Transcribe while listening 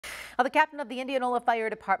Well, the captain of the Indianola Fire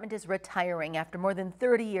Department is retiring after more than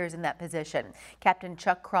 30 years in that position. Captain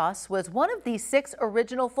Chuck Cross was one of the 6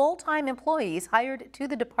 original full-time employees hired to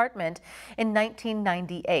the department in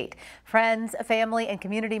 1998. Friends, family, and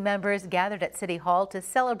community members gathered at City Hall to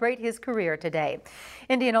celebrate his career today.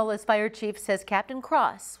 Indianola's fire chief says Captain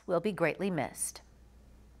Cross will be greatly missed.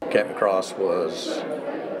 Captain Cross was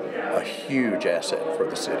a huge asset for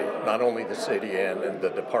the city, not only the city and the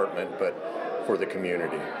department, but for the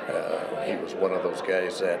community. He was one of those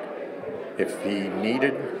guys that if he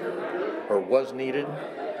needed or was needed,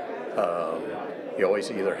 he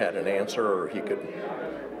always either had an answer or he could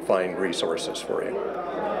find resources for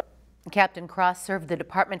you. Captain Cross served the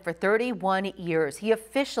department for 31 years. He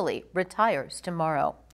officially retires tomorrow.